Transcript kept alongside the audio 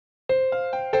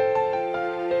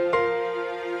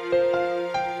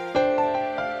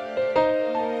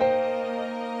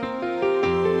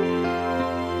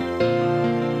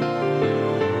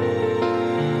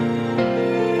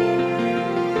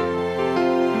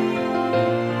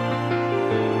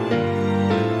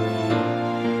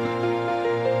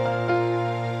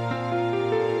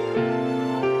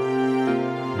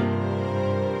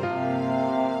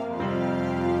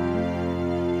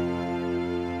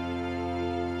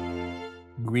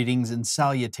Greetings and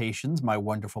salutations, my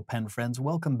wonderful pen friends.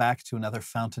 Welcome back to another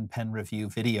fountain pen review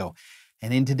video.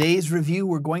 And in today's review,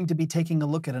 we're going to be taking a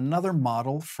look at another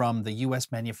model from the US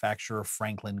manufacturer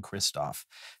Franklin Christoph.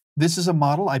 This is a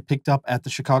model I picked up at the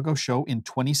Chicago show in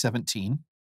 2017.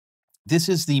 This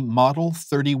is the Model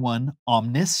 31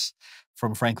 Omnis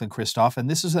from Franklin Christoph, and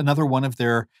this is another one of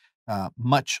their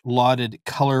much lauded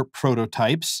color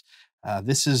prototypes.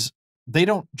 They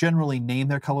don't generally name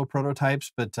their color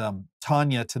prototypes, but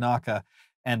Tanya Tanaka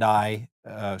and I,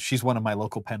 she's one of my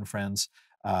local pen friends,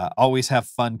 always have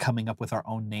fun coming up with our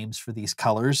own names for these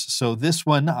colors. So this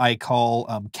one I call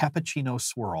Cappuccino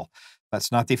Swirl.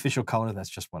 That's not the official color, that's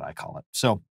just what I call it.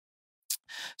 So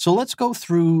let's go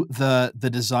through the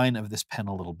design of this pen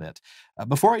a little bit.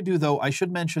 Before I do, though, I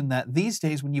should mention that these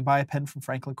days when you buy a pen from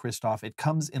Franklin Christoph, it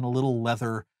comes in a little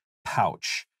leather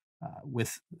pouch.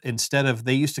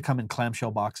 They used to come in clamshell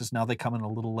boxes, now they come in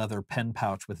a little leather pen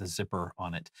pouch with a zipper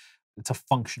on it. It's a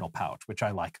functional pouch, which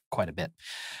I like quite a bit.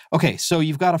 Okay, so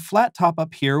you've got a flat top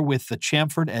up here with the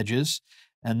chamfered edges,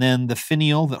 and then the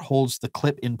finial that holds the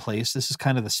clip in place. This is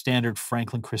kind of the standard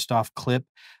Franklin Christoph clip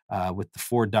with the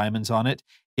 4 diamonds on it.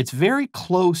 It's very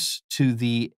close to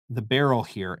the barrel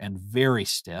here and very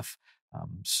stiff.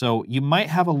 So you might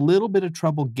have a little bit of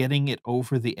trouble getting it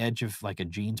over the edge of like a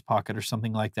jeans pocket or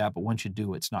something like that, but once you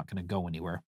do, it's not going to go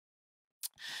anywhere.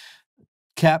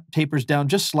 Cap tapers down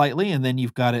just slightly, and then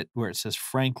you've got it where it says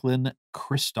Franklin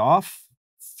Christoph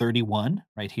 31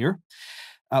 right here.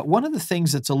 One of the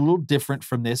things that's a little different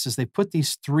from this is they put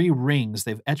these 3 rings,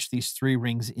 they've etched these 3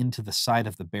 rings into the side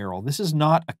of the barrel. This is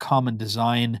not a common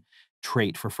design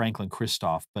trait for Franklin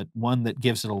Christoph, but one that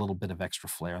gives it a little bit of extra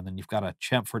flair. And then you've got a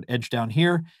chamfered edge down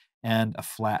here and a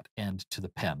flat end to the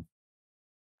pen.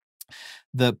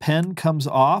 The pen comes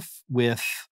off with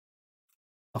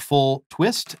a full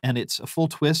twist, and it's a full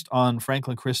twist on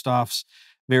Franklin Christoph's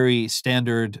very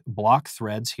standard block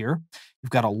threads here. You've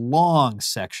got a long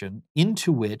section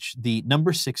into which the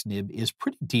number 6 nib is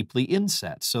pretty deeply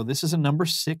inset. So this is a number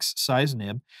 6 size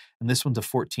nib, and this one's a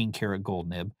 14 karat gold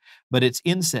nib, but it's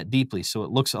inset deeply, so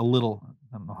it looks a little,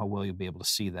 I don't know how well you'll be able to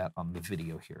see that on the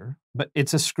video here, but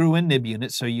it's a screw-in nib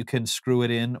unit, so you can screw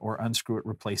it in or unscrew it,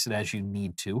 replace it as you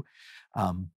need to.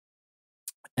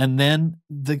 And then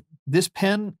this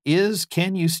pen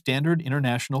can use standard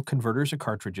international converters or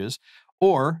cartridges,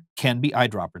 or can be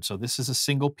eyedroppered. So this is a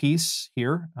single piece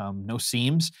here, no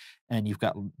seams, and you've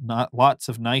got lots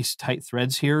of nice tight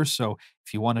threads here. So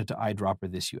if you wanted to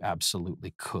eyedropper this, you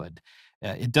absolutely could.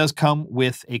 It does come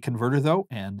with a converter though,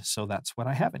 and so that's what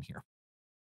I have in here.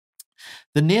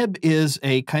 The nib is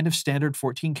a kind of standard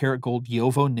 14 karat gold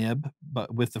Jovo nib,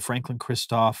 but with the Franklin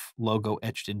Christoph logo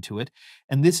etched into it.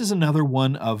 And this is another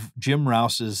one of Jim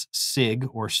Rouse's SIG,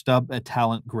 or Stub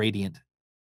Talent Gradient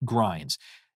grinds.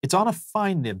 It's on a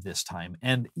fine nib this time,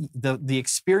 and the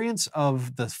experience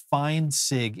of the fine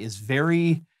SIG is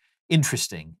very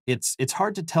interesting. It's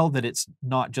hard to tell that it's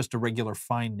not just a regular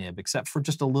fine nib, except for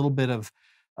just a little bit of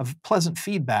pleasant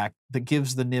feedback that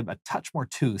gives the nib a touch more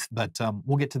tooth, but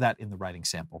we'll get to that in the writing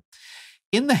sample.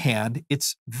 In the hand,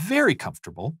 it's very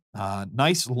comfortable.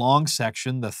 Nice long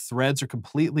section. The threads are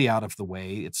completely out of the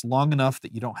way. It's long enough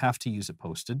that you don't have to use it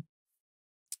posted.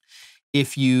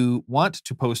 If you want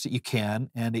to post it, you can,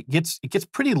 and it gets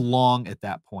pretty long at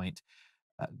that point.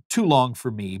 Too long for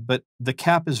me, but the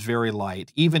cap is very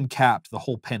light. Even capped, the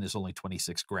whole pen is only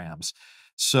 26 grams.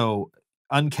 So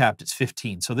uncapped, it's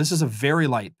 15. So this is a very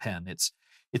light pen.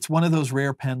 It's one of those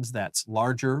rare pens that's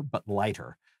larger but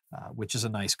lighter, which is a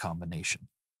nice combination.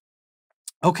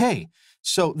 Okay,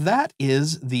 so that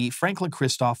is the Franklin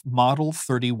Christoph Model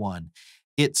 31.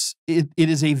 It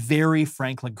is a very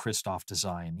Franklin Christoph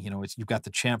design. You know, you've got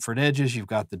the chamfered edges, you've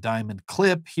got the diamond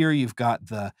clip here, you've got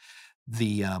the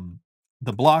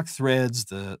block threads,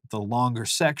 the longer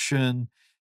section.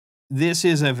 This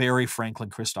is a very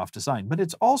Franklin Christoph design, but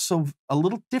it's also a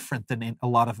little different than in a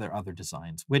lot of their other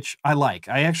designs, which I like.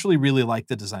 I actually really like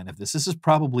the design of this. This is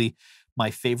probably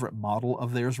my favorite model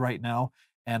of theirs right now,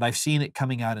 and I've seen it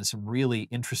coming out in some really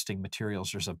interesting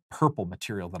materials. There's a purple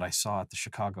material that I saw at the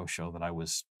Chicago show that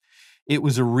it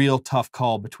was a real tough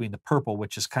call between the purple,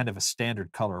 which is kind of a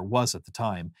standard color, was at the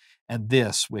time, and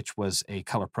this, which was a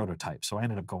color prototype. So I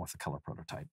ended up going with the color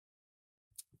prototype.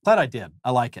 Glad I did.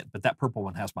 I like it, but that purple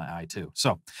one has my eye too.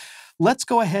 So let's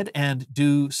go ahead and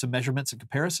do some measurements and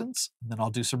comparisons, and then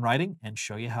I'll do some writing and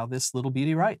show you how this little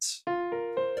beauty writes.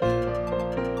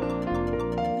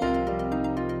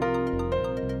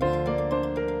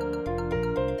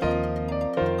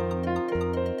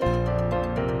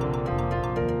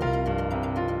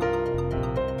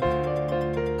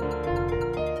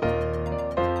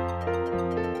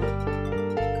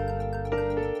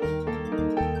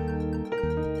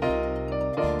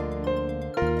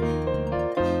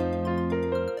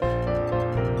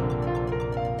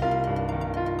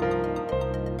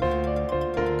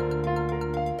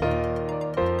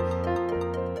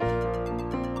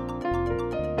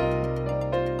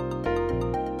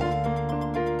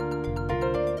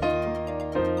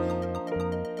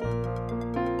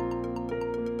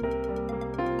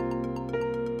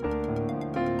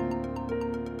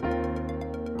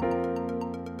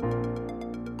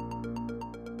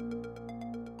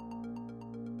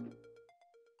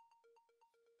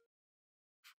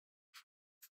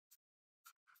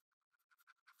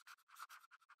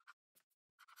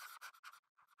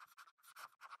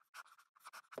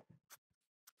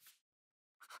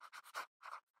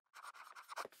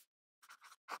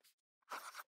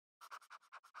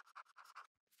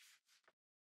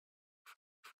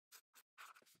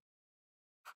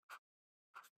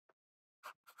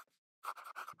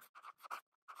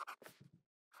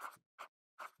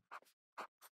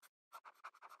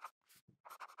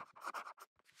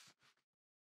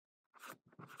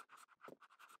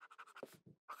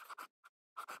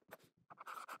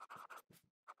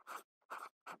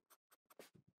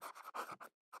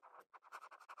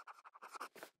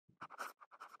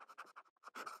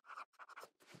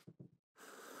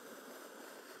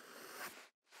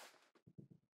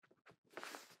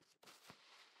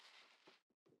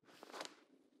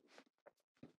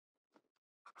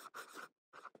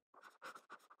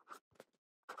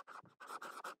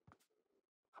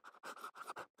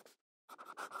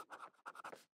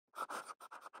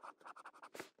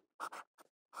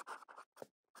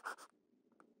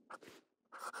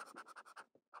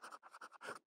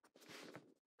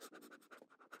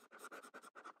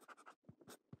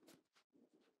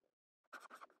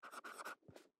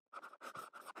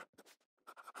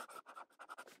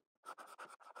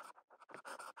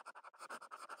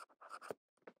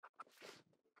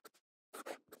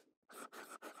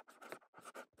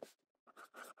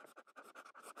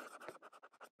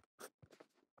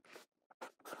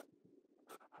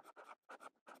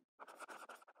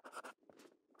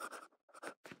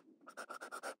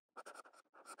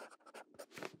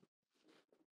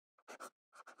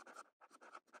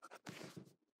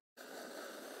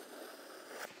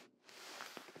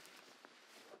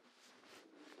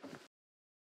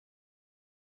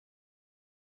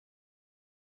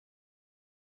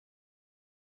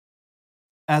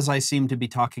 as I seem to be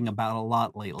talking about a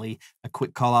lot lately, a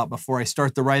quick call out before I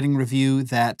start the writing review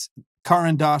that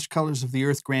Caran d'Ache Colors of the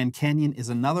Earth Grand Canyon is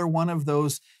another one of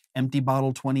those Empty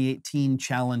Bottle 2018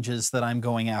 challenges that I'm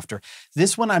going after.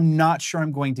 This one I'm not sure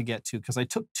I'm going to get to because I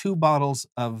took 2 bottles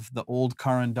of the old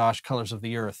Caran d'Ache Colors of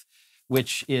the Earth,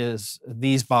 which is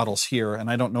these bottles here. And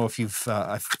I don't know if you've,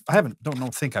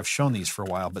 don't think I've shown these for a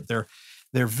while, but they're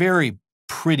very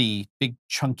pretty, big,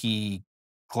 chunky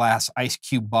glass ice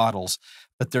cube bottles,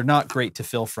 but they're not great to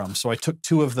fill from. So I took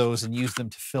 2 of those and used them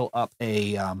to fill up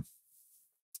an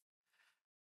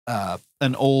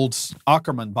old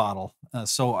Ackerman bottle.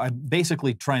 So I'm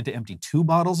basically trying to empty 2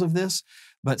 bottles of this,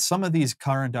 but some of these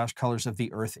Caran d'Ache Colors of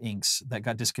the Earth inks that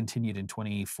got discontinued in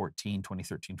 2014,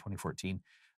 2013, 2014,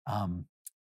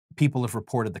 people have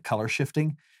reported the color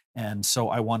shifting. And so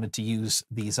I wanted to use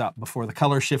these up before the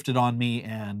color shifted on me,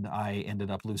 and I ended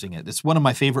up losing it. It's one of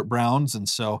my favorite browns, and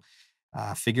so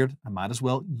I figured I might as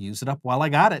well use it up while I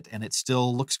got it, and it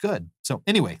still looks good. So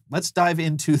anyway, let's dive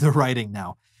into the writing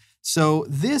now. So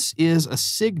this is a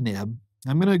sig nib.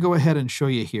 I'm going to go ahead and show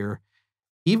you here.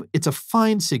 It's a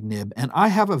fine sig nib, and I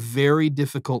have a very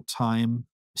difficult time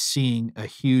seeing a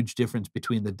huge difference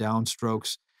between the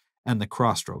downstrokes and the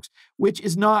cross strokes, which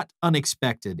is not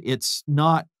unexpected. It's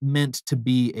not meant to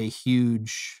be a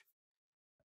huge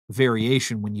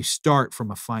variation when you start from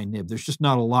a fine nib. There's just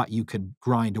not a lot you can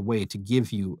grind away to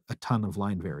give you a ton of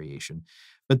line variation.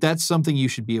 But that's something you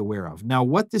should be aware of. Now,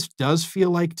 what this does feel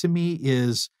like to me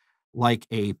is like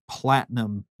a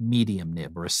platinum medium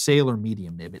nib or a sailor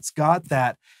medium nib. It's got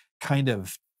that kind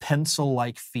of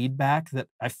pencil-like feedback that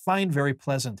I find very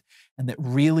pleasant and that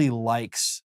really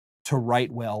likes to write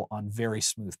well on very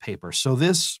smooth paper. So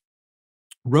this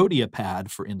Rhodia pad,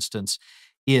 for instance,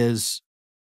 is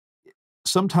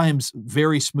sometimes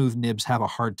very smooth nibs have a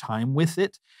hard time with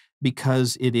it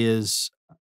because it's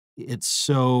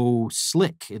so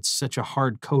slick. It's such a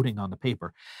hard coating on the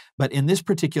paper. But in this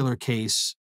particular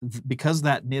case, because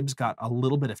that nib's got a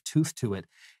little bit of tooth to it,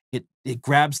 it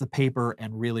grabs the paper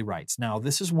and really writes. Now,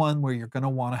 this is one where you're going to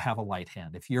want to have a light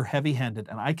hand. If you're heavy-handed,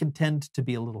 and I can tend to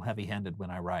be a little heavy-handed when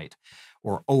I write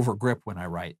or over grip when I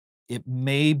write, it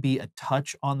may be a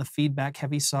touch on the feedback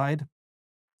heavy side,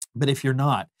 but if you're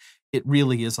not, it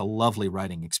really is a lovely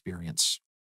writing experience.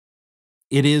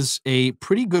 It is a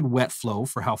pretty good wet flow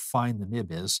for how fine the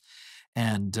nib is,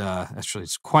 and actually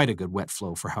it's quite a good wet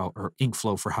flow or ink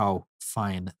flow for how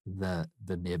fine the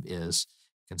nib is.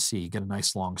 You can see you get a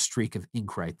nice long streak of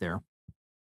ink right there.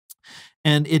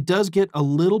 And it does get a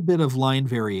little bit of line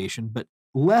variation, but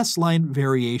less line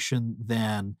variation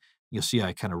than, you'll see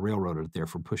I kind of railroaded it there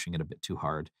from pushing it a bit too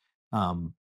hard.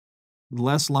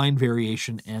 Less line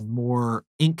variation and more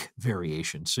ink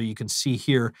variation. So you can see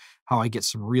here how I get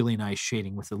some really nice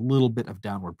shading with a little bit of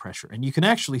downward pressure. And you can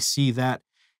actually see that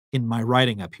in my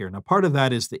writing up here. Now, part of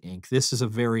that is the ink. This is a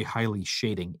very highly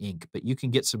shading ink, but you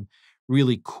can get some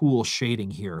really cool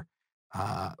shading here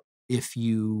if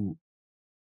you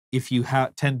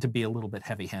tend to be a little bit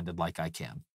heavy-handed like I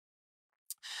can.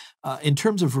 In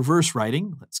terms of reverse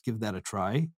writing, let's give that a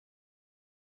try.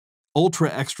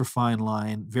 Ultra extra fine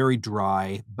line, very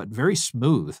dry, but very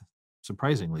smooth,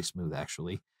 surprisingly smooth,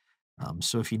 actually.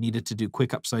 So if you needed to do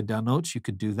quick upside down notes, you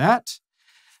could do that.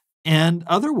 And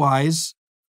otherwise,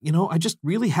 I just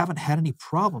really haven't had any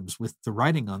problems with the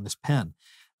writing on this pen.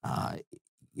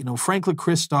 Franklin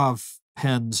Christoph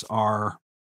pens are,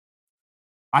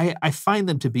 I find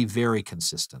them to be very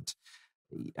consistent.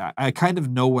 I kind of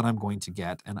know what I'm going to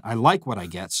get, and I like what I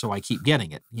get, so I keep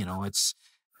getting it.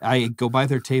 I go by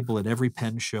their table at every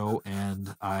pen show,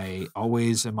 and I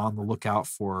always am on the lookout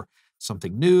for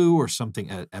something new or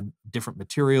something, a different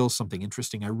material, something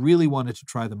interesting. I really wanted to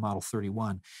try the Model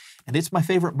 31, and it's my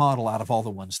favorite model out of all the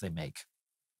ones they make.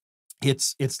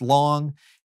 It's long.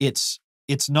 It's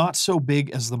not so big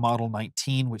as the Model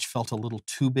 19, which felt a little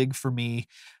too big for me.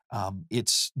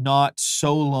 It's not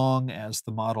so long as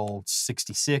the Model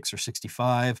 66 or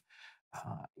 65.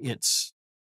 It's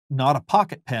not a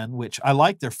pocket pen, which I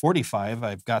like their 45.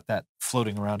 I've got that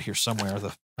floating around here somewhere.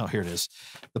 Here it is.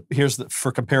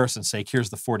 For comparison's sake, here's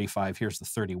the 45, here's the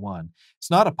 31.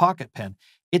 It's not a pocket pen.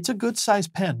 It's a good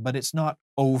sized pen, but it's not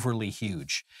overly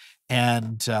huge.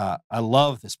 And I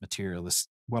love this material, this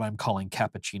what I'm calling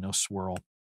cappuccino swirl.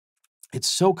 It's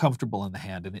so comfortable in the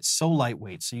hand, and it's so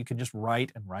lightweight, so you can just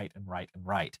write and write and write and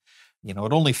write. At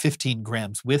only 15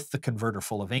 grams with the converter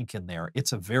full of ink in there,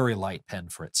 it's a very light pen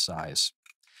for its size.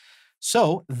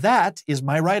 So that is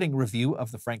my writing review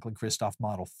of the Franklin Christoph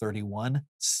Model 31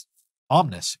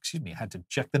 Omnis. Excuse me, I had to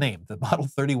check the name, the Model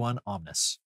 31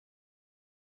 Omnis.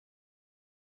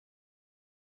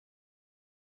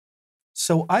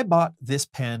 So I bought this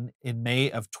pen in May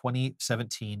of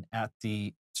 2017 at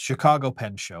the Chicago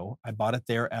Pen Show. I bought it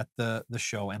there at the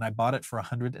show, and I bought it for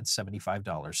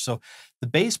 $175. So the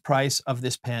base price of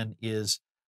this pen is,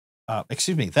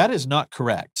 excuse me, that is not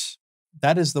correct.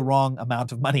 That is the wrong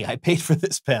amount of money I paid for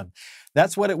this pen.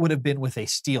 That's what it would have been with a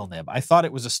steel nib. I thought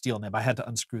it was a steel nib. I had to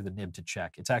unscrew the nib to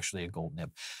check. It's actually a gold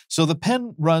nib. So the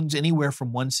pen runs anywhere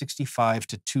from $165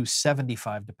 to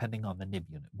 $275, depending on the nib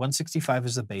unit. $165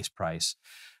 is the base price.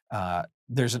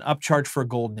 There's an upcharge for a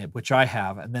gold nib, which I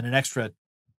have, and then an extra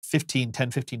 $15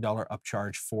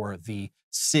 upcharge for the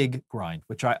SIG grind,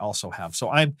 which I also have. So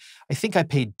I think I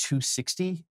paid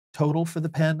 $260 total for the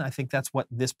pen. I think that's what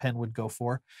this pen would go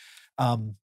for.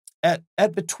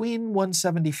 At between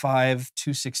 $175,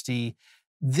 $260,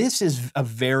 this is a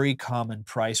very common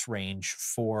price range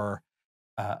for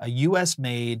a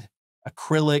US-made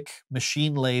acrylic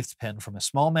machine lathed pen from a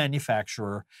small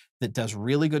manufacturer that does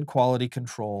really good quality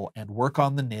control and work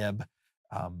on the nib.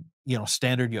 You know,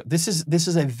 standard. This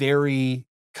is a very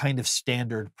kind of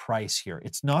standard price here.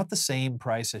 It's not the same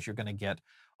price as you're going to get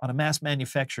on a mass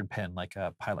manufactured pen like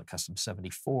a Pilot Custom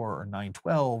 74 or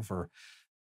 912 or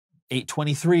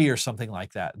 823 or something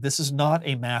like that. This is not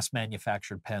a mass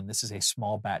manufactured pen. This is a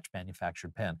small batch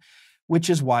manufactured pen, which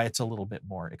is why it's a little bit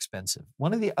more expensive.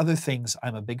 One of the other things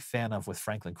I'm a big fan of with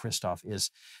Franklin Christoph is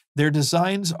their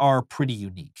designs are pretty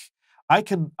unique. I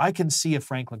can see a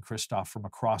Franklin Christoph from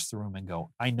across the room and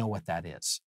go, I know what that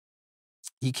is.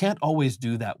 You can't always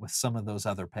do that with some of those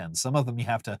other pens. Some of them you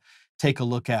have to take a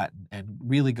look at and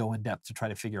really go in depth to try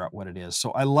to figure out what it is.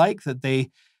 So I like that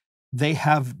they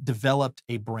have developed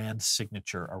a brand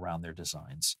signature around their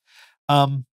designs.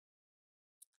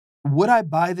 Would I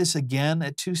buy this again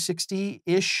at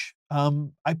 $260-ish?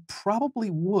 I probably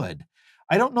would.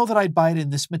 I don't know that I'd buy it in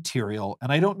this material,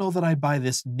 and I don't know that I'd buy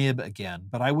this nib again,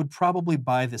 but I would probably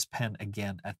buy this pen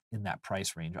again in that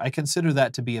price range. I consider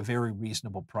that to be a very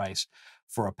reasonable price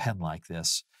for a pen like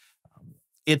this.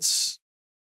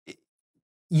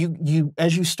 You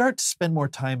as you start to spend more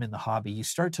time in the hobby, you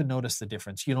start to notice the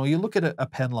difference. You know, you look at a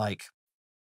pen like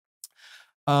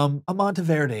a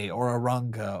Monteverde or a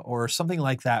Ranga or something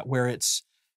like that, where it's,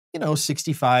 you know,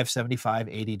 $65,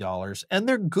 $75, $80, and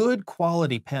they're good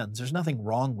quality pens. There's nothing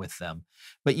wrong with them.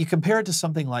 But you compare it to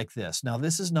something like this. Now,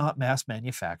 this is not mass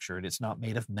manufactured. It's not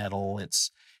made of metal. It's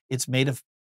made of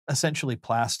essentially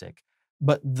plastic.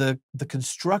 But the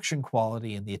construction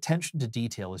quality and the attention to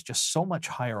detail is just so much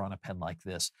higher on a pen like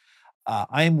this.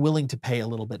 I am willing to pay a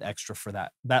little bit extra for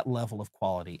that level of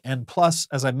quality. And plus,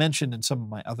 as I mentioned in some of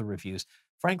my other reviews,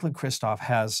 Franklin Christoph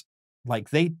has, like,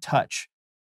 they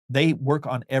work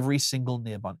on every single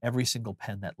nib, on every single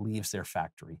pen that leaves their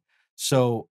factory.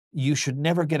 So you should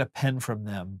never get a pen from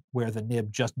them where the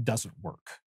nib just doesn't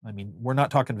work. I mean, we're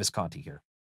not talking Visconti here.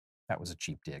 That was a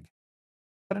cheap dig,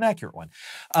 but an accurate one.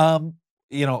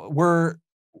 You know,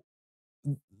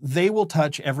 they will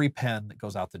touch every pen that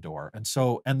goes out the door.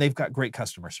 And they've got great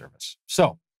customer service.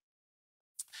 So,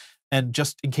 and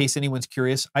just in case anyone's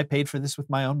curious, I paid for this with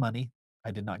my own money.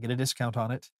 I did not get a discount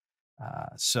on it.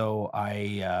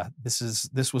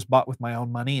 This was bought with my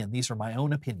own money, and these are my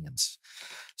own opinions.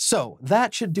 So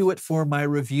that should do it for my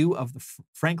review of the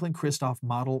Franklin Christoph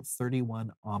Model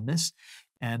 31 Omnis.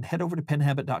 And head over to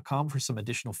penhabit.com for some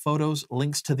additional photos,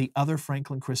 links to the other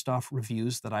Franklin Christoph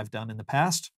reviews that I've done in the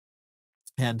past,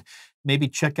 and maybe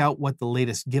check out what the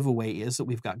latest giveaway is that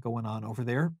we've got going on over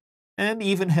there. And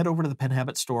even head over to the Pen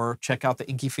Habit store, check out the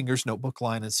Inky Fingers notebook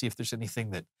line, and see if there's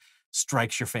anything that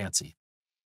strikes your fancy.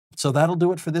 So that'll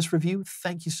do it for this review.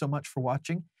 Thank you so much for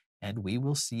watching, and we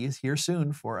will see you here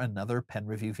soon for another pen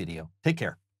review video. Take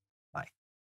care.